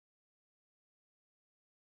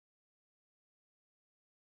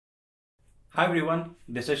Hi everyone,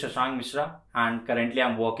 this is Shashank Mishra and currently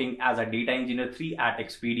I'm working as a data engineer 3 at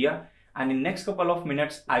Expedia, and in next couple of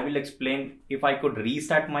minutes I will explain if I could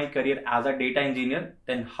restart my career as a data engineer,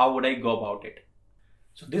 then how would I go about it.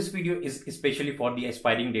 So this video is especially for the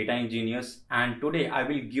aspiring data engineers, and today I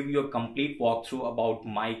will give you a complete walkthrough about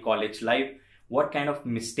my college life, what kind of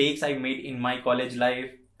mistakes I made in my college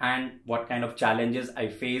life and what kind of challenges I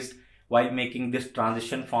faced while making this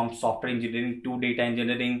transition from software engineering to data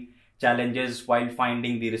engineering, challenges while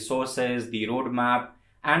finding the resources, the roadmap,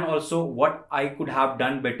 and also what I could have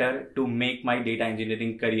done better to make my data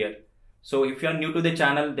engineering career. So if you are new to the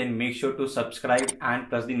channel, then make sure to subscribe and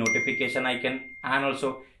press the notification icon, and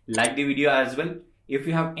also like the video as well. If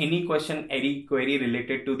you have any question, any query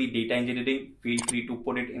related to the data engineering, feel free to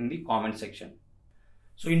put it in the comment section.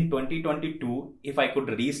 So in 2022, if I could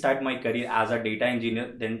restart my career as a data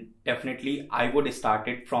engineer, then definitely I would start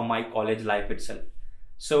it from my college life itself.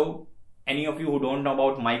 So any of you who don't know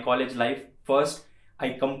about my college life, first I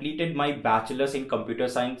completed my bachelor's in computer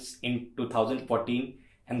science in 2014,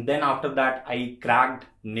 and then after that I cracked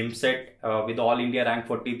NIMCET with all India rank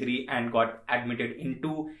 43 and got admitted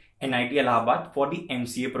into NIT Allahabad for the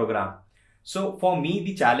MCA program. So for me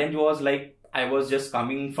the challenge was like I was just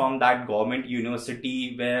coming from that government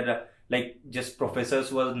university where just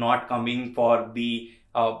professors were not coming for the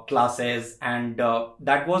classes, and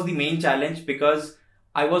that was the main challenge because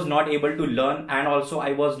I was not able to learn, and also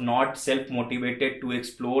I was not self-motivated to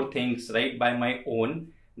explore things right by my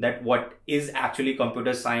own, that what is actually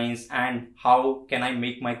computer science and how can I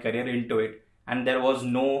make my career into it. And there was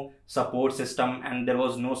no support system and there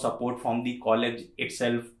was no support from the college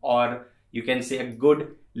itself, or you can say a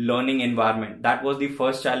good learning environment. That was the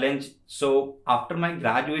first challenge. So after my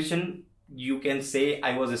graduation, you can say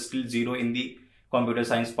I was still zero in the computer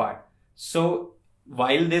science part. So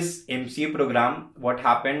while this MCA program, what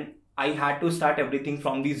happened, I had to start everything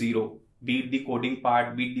from the zero, be it the coding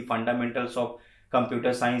part, be it the fundamentals of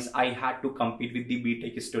computer science. I had to compete with the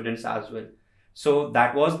BTech students as well. So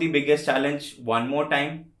that was the biggest challenge one more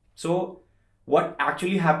time. So what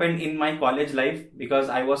actually happened in my college life, because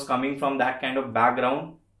I was coming from that kind of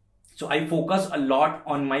background, so I focused a lot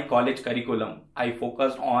on my college curriculum. I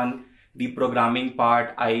focused on the programming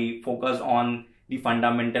part. I focused on the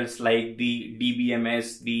fundamentals like the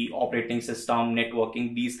DBMS, the operating system,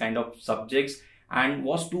 networking, these kind of subjects, and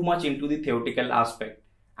was too much into the theoretical aspect.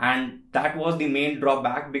 And that was the main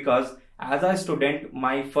drawback, because as a student,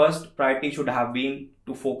 my first priority should have been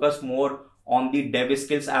to focus more on the dev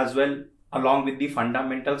skills as well, along with the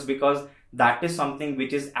fundamentals, because that is something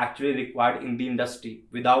which is actually required in the industry.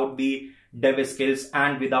 Without the dev skills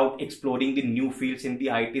and without exploring the new fields in the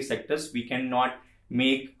IT sectors, we cannot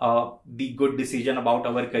make the good decision about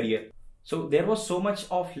our career. So there was so much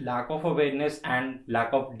of lack of awareness and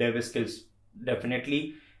lack of dev skills,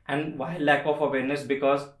 definitely. And why lack of awareness?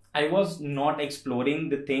 Because I was not exploring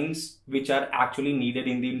the things which are actually needed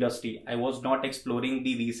in the industry. I was not exploring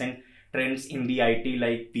the recent trends in the IT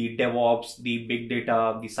like the DevOps, the big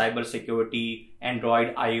data, the cyber security,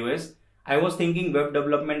 Android, iOS. I was thinking web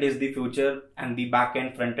development is the future, and the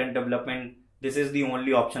back-end, front-end development, this is the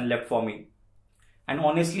only option left for me. And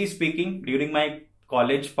honestly speaking, during my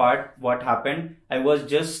college part, what happened, I was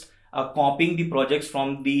just copying the projects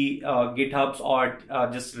from the GitHubs, or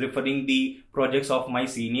just referring the projects of my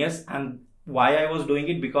seniors. And why I was doing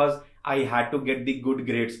it? Because I had to get the good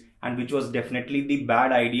grades, and which was definitely the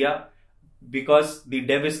bad idea, because the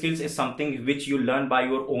dev skills is something which you learn by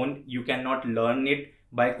your own. You cannot learn it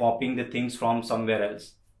by copying the things from somewhere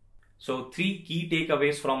else. So 3 key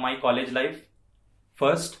takeaways from my college life.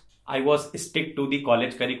 First, I was stick to the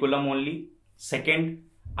college curriculum only. Second,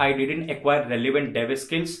 I didn't acquire relevant dev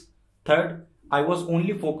skills. Third, I was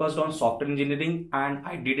only focused on software engineering and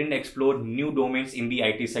I didn't explore new domains in the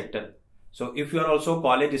IT sector. So if you are also a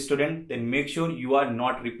college student, then make sure you are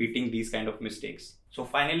not repeating these kind of mistakes. So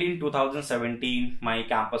finally in 2017, my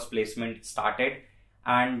campus placement started,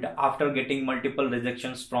 and after getting multiple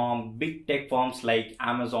rejections from big tech firms like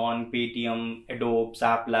Amazon, Paytm, Adobe,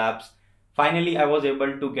 App Labs, finally, I was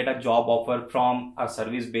able to get a job offer from a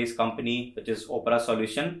service-based company, which is Opera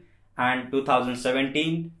Solution. And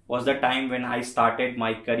 2017 was the time when I started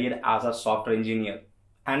my career as a software engineer.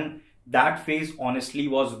 And that phase honestly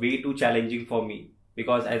was way too challenging for me,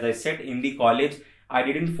 because as I said, in the college, I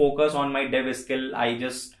didn't focus on my dev skill. I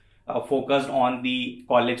just focused on the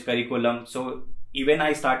college curriculum. So even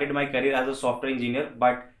I started my career as a software engineer,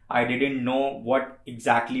 but I didn't know what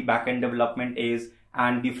exactly backend development is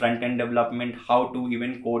and the front-end development, how to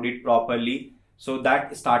even code it properly. So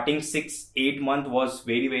that starting 6-8 months was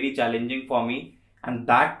very challenging for me. And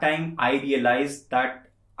that time I realized that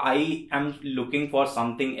I am looking for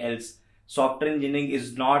something else. Software engineering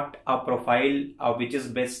is not a profile which is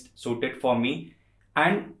best suited for me.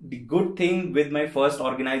 And the good thing with my first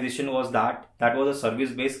organization was that was a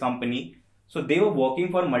service-based company. So they were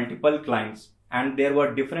working for multiple clients and there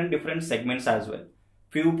were different segments as well.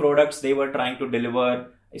 Few products they were trying to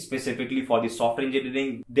deliver specifically for the software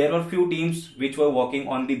engineering. There were few teams which were working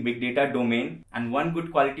on the big data domain. And one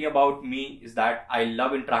good quality about me is that I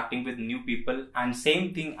love interacting with new people, and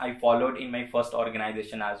same thing I followed in my first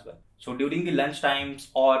organization as well. So during the lunch times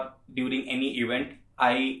or during any event,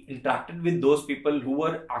 I interacted with those people who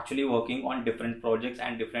were actually working on different projects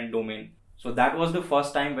and different domain. So that was the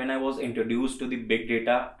first time when I was introduced to the big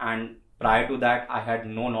data, and prior to that I had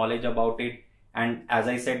no knowledge about it. And as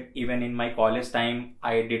I said, even in my college time,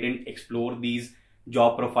 I didn't explore these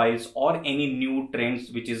job profiles or any new trends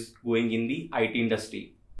which is going in the IT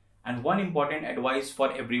industry. And one important advice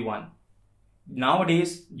for everyone: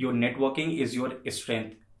 nowadays your networking is your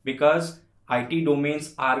strength, because IT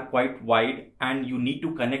domains are quite wide and you need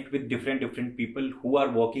to connect with different people who are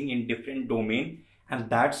working in different domain, and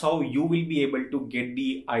that's how you will be able to get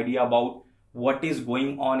the idea about what is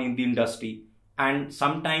going on in the industry. And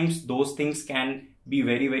sometimes those things can be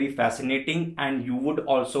very fascinating and you would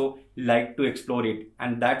also like to explore it,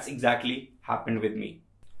 and that's exactly happened with me.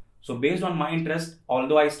 So based on my interest,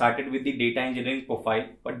 although I started with the data engineering profile,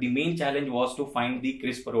 but the main challenge was to find the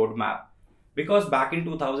crisp roadmap, because back in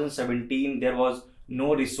 2017 there was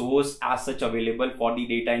no resource as such available for the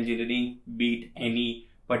data engineering, be it any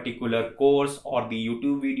particular course or the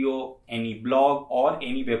YouTube video, any blog or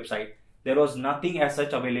any website. There was nothing as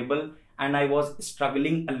such available, and I was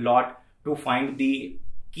struggling a lot to find the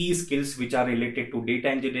key skills which are related to data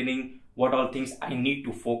engineering, what all things I need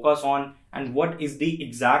to focus on, and what is the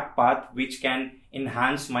exact path which can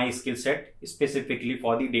enhance my skill set specifically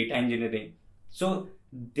for the data engineering. So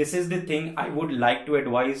this is the thing I would like to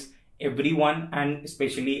advise everyone, and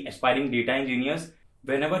especially aspiring data engineers.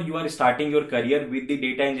 Whenever you are starting your career with the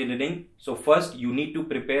data engineering, so first you need to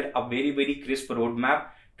prepare a very crisp roadmap.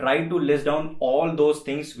 Try to list down all those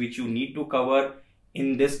things which you need to cover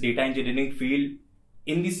in this data engineering field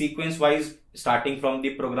in the sequence wise, starting from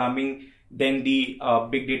the programming, then the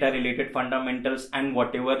big data related fundamentals, and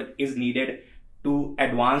whatever is needed to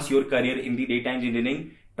advance your career in the data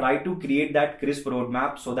engineering. Try to create that crisp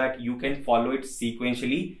roadmap so that you can follow it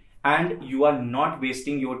sequentially and you are not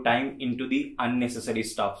wasting your time into the unnecessary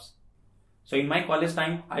stuffs. So in my college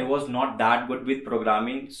time, I was not that good with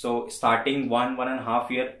programming. So starting one and a half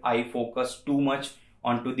year, I focused too much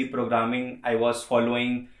onto the programming. I was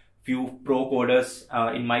following few pro coders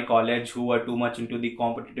in my college who were too much into the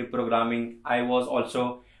competitive programming. I was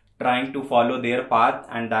also trying to follow their path,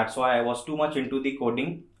 and that's why I was too much into the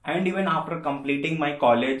coding. And even after completing my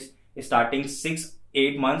college, starting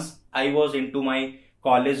 6-8 months, I was into my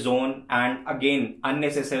college zone, and again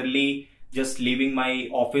unnecessarily just leaving my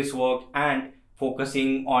office work and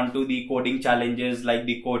focusing on to the coding challenges like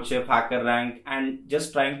the CodeChef, HackerRank, and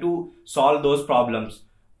just trying to solve those problems.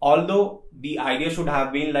 Although the idea should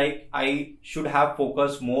have been like I should have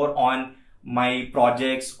focused more on my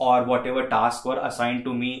projects or whatever tasks were assigned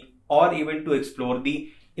to me, or even to explore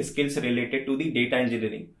the skills related to the data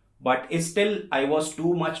engineering. But still I was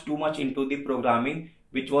too much into the programming,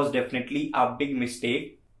 which was definitely a big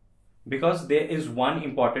mistake. Because there is one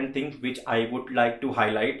important thing which I would like to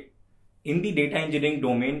highlight. In the data engineering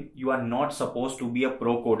domain, you are not supposed to be a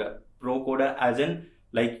pro coder. Pro coder as in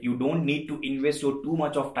like you don't need to invest your too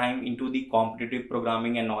much of time into the competitive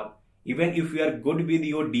programming and all. Even if you are good with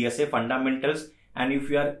your DSA fundamentals and if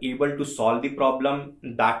you are able to solve the problem,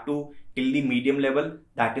 that too till the medium level,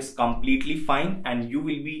 that is completely fine, and you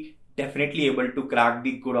will be definitely able to crack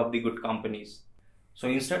the good of the good companies. So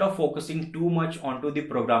instead of focusing too much onto the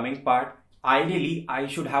programming part, ideally I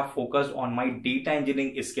should have focused on my data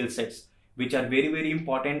engineering skill sets, which are very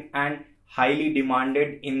important and highly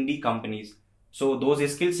demanded in the companies. So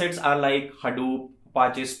those skill sets are like Hadoop,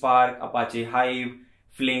 Apache Spark, Apache Hive,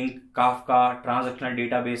 Flink, Kafka, transactional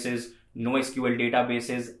databases, NoSQL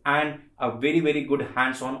databases, and a very good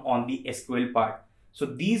hands-on on the SQL part. So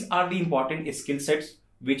these are the important skill sets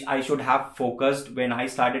which I should have focused when I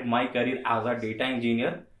started my career as a data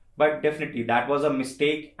engineer. But definitely that was a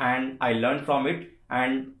mistake and I learned from it.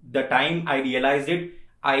 And the time I realized it,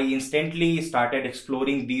 I instantly started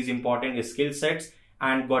exploring these important skill sets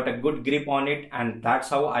and got a good grip on it. And that's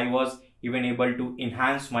how I was even able to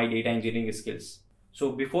enhance my data engineering skills.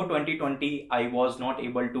 So before 2020, I was not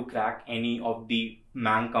able to crack any of the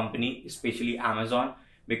FAANG company, especially Amazon,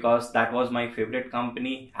 because that was my favorite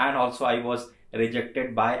company. And also I was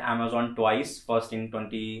rejected by Amazon twice, first in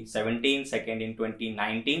 2017, second in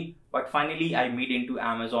 2019, but finally I made into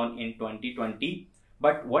Amazon in 2020.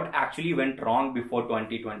 But what actually went wrong before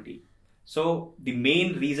 2020? So the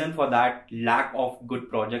main reason for that, lack of good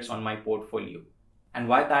projects on my portfolio. And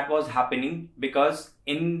why that was happening? Because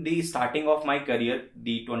in the starting of my career,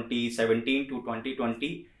 the 2017 to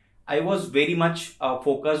 2020, I was very much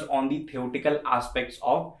focused on the theoretical aspects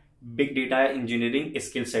of big data engineering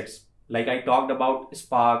skill sets. Like I talked about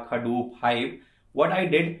Spark, Hadoop, Hive. What I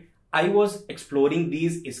did, I was exploring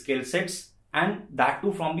these skill sets, and that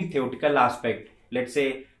too from the theoretical aspect. Let's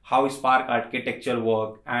say how Spark architecture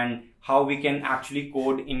work and how we can actually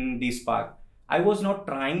code in the Spark. I was not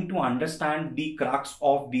trying to understand the crux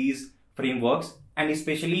of these frameworks, and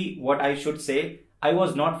especially what I should say, I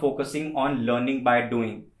was not focusing on learning by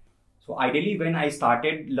doing. So ideally, when I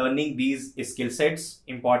started learning these skill sets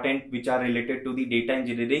important which are related to the data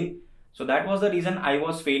engineering, so that was the reason I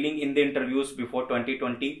was failing in the interviews before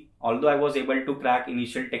 2020. Although I was able to crack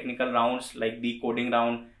initial technical rounds like the coding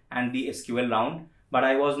round and the SQL round, but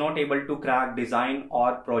I was not able to crack design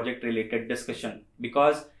or project related discussion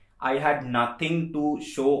because I had nothing to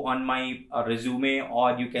show on my resume,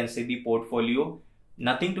 or you can say the portfolio.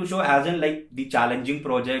 Nothing to show as in like the challenging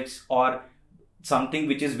projects or something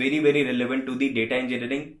which is very relevant to the data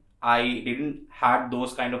engineering. I didn't had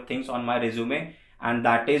those kind of things on my resume, and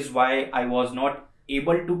that is why I was not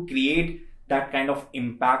able to create that kind of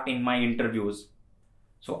impact in my interviews.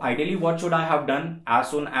 So ideally, what should I have done?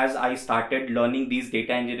 As soon as I started learning these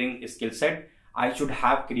data engineering skill set, I should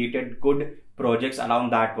have created good projects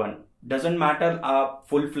around that one. Doesn't matter a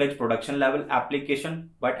full-fledged production level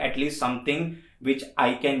application, but at least something which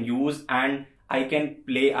I can use and I can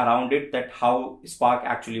play around it, that how Spark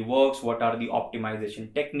actually works, what are the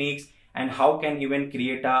optimization techniques, and how can even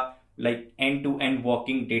create a like end-to-end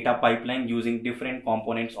working data pipeline using different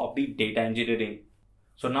components of the data engineering.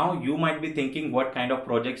 So now you might be thinking what kind of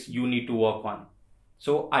projects you need to work on.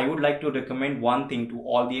 So I would like to recommend one thing to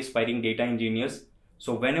all the aspiring data engineers.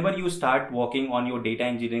 So whenever you start working on your data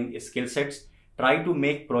engineering skill sets, try to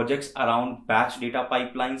make projects around batch data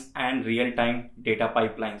pipelines and real-time data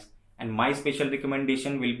pipelines. And my special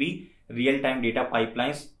recommendation will be real-time data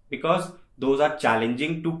pipelines because those are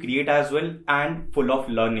challenging to create as well and full of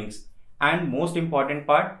learnings. And most important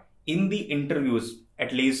part, in the interviews,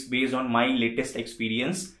 at least based on my latest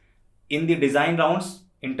experience, in the design rounds,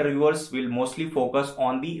 interviewers will mostly focus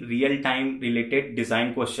on the real-time related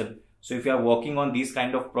design question. So if you are working on these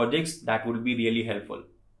kind of projects, that would be really helpful.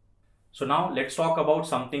 So now let's talk about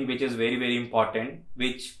something which is very important,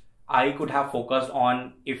 which I could have focused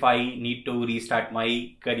on if I need to restart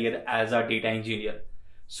my career as a data engineer.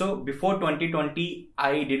 So before 2020,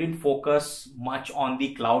 I didn't focus much on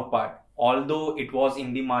the cloud part. Although it was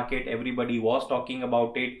in the market, everybody was talking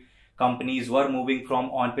about it. Companies were moving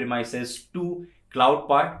from on-premises to cloud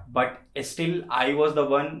part, but still I was the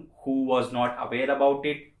one who was not aware about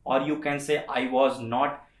it, or you can say I was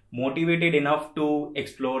not motivated enough to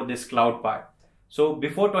explore this cloud part. So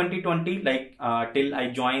before 2020, like till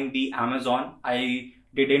I joined the Amazon, I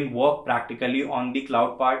didn't work practically on the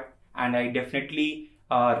cloud part, and I definitely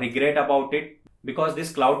regret about it, because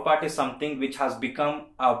this cloud part is something which has become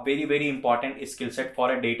a very important skill set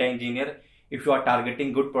for a data engineer. If you are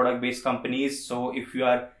targeting good product based companies, so if you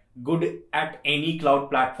are good at any cloud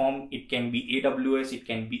platform, it can be AWS, it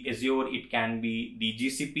can be Azure, it can be the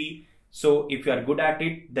GCP. So if you are good at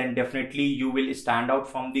it, then definitely you will stand out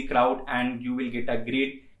from the crowd and you will get a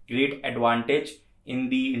great advantage in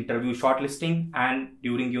the interview shortlisting and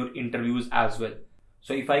during your interviews as well.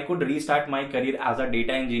 So if I could restart my career as a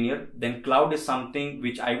data engineer, then cloud is something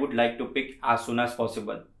which I would like to pick as soon as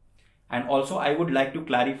possible. And also I would like to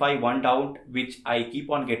clarify one doubt which I keep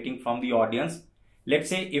on getting from the audience. Let's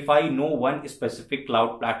say if I know one specific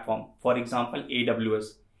cloud platform, for example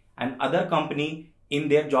AWS, and other company in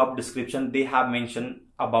their job description they have mentioned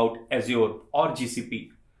about Azure or GCP.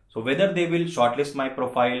 So whether they will shortlist my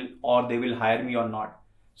profile or they will hire me or not.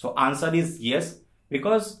 So answer is yes,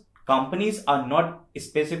 because companies are not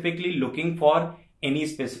specifically looking for any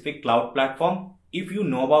specific cloud platform. If you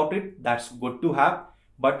know about it, that's good to have.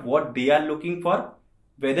 But what they are looking for,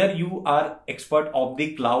 whether you are expert of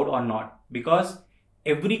the cloud or not, because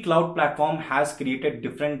every cloud platform has created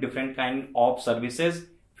different kind of services,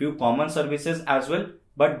 few common services as well,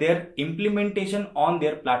 but their implementation on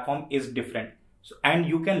their platform is different. So, and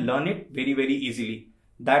you can learn it very easily.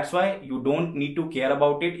 That's why you don't need to care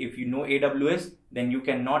about it. If you know AWS, then you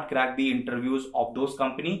cannot crack the interviews of those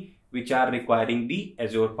companies which are requiring the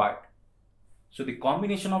Azure part. So the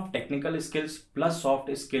combination of technical skills plus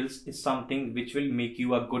soft skills is something which will make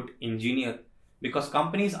you a good engineer. because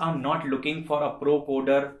companies are not looking for a pro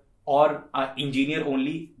coder or an engineer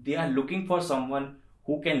only. They are looking for someone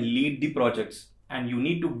who can lead the projects, and you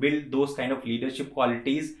need to build those kind of leadership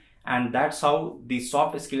qualities. And that's how the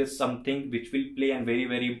soft skill is something which will play a very,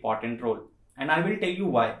 very important role. And I will tell you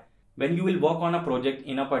why. When you will work on a project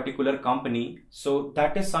in a particular company, so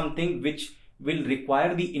that is something which will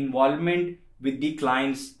require the involvement with the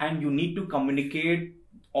clients, and you need to communicate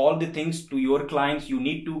all the things to your clients. You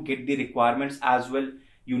need to get the requirements as well.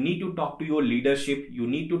 You need to talk to your leadership. You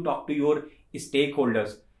need to talk to your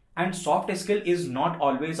stakeholders. And soft skill is not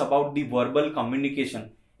always about the verbal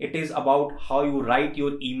communication. It is about how you write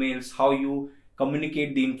your emails, how you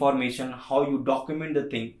communicate the information, how you document the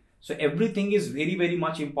thing. So everything is very, very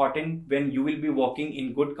much important when you will be working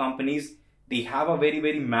in good companies. They have a very,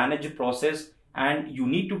 very managed process, and you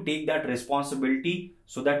need to take that responsibility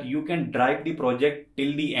so that you can drive the project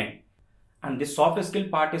till the end. And this soft skill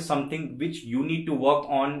part is something which you need to work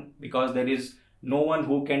on, because there is no one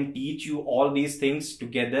who can teach you all these things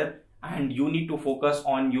together, and you need to focus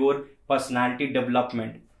on your personality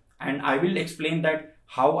development. And I will explain that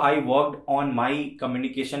how I worked on my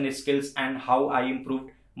communication skills and how I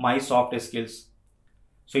improved my soft skills.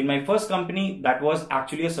 So in my first company, that was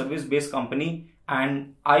actually a service-based company,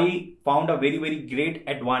 and I found a very, very great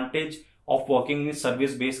advantage of working in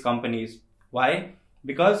service-based companies. Why?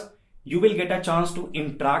 Because you will get a chance to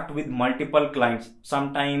interact with multiple clients.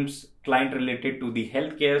 Sometimes client related to the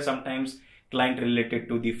healthcare, sometimes client related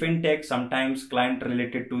to the fintech, sometimes client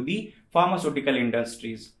related to the pharmaceutical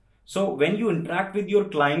industries. So when you interact with your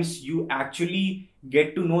clients, you actually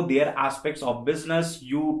get to know their aspects of business.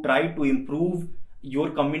 You try to improve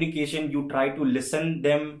your communication. You try to listen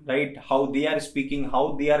them, right? How they are speaking,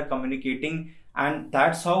 how they are communicating. And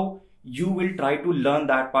that's how you will try to learn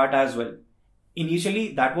that part as well.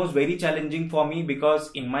 Initially, that was very challenging for me, because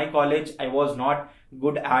in my college, I was not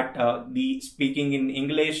good at the speaking in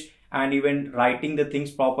English and even writing the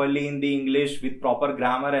things properly in the English with proper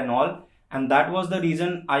grammar and all. And that was the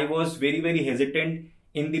reason I was very, very hesitant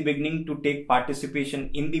in the beginning to take participation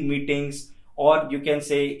in the meetings, or you can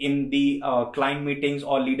say in the client meetings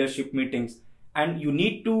or leadership meetings. And you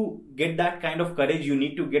need to get that kind of courage. You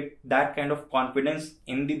need to get that kind of confidence.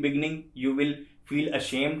 In the beginning, you will feel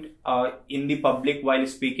ashamed in the public while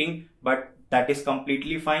speaking, but that is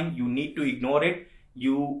completely fine. You need to ignore it.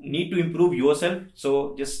 You need to improve yourself.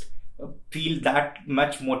 So just feel that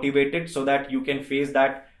much motivated so that you can face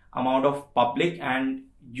that amount of public and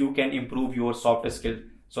you can improve your soft skill.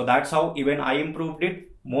 So that's how even I improved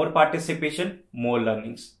it. More participation, more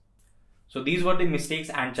learnings. So these were the mistakes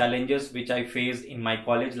and challenges which I faced in my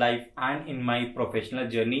college life and in my professional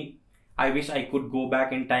journey. I wish I could go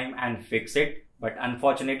back in time and fix it, but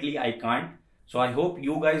unfortunately I can't. So I hope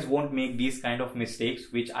you guys won't make these kind of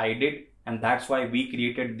mistakes which I did, and that's why we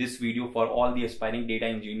created this video for all the aspiring data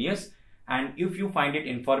engineers. And if you find it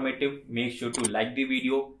informative, make sure to like the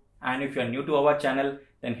video. And if you are new to our channel,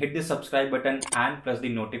 then hit the subscribe button and press the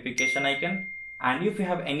notification icon. And if you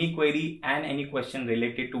have any query and any question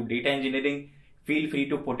related to data engineering, feel free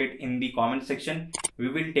to put it in the comment section. We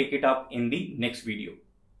will take it up in the next video.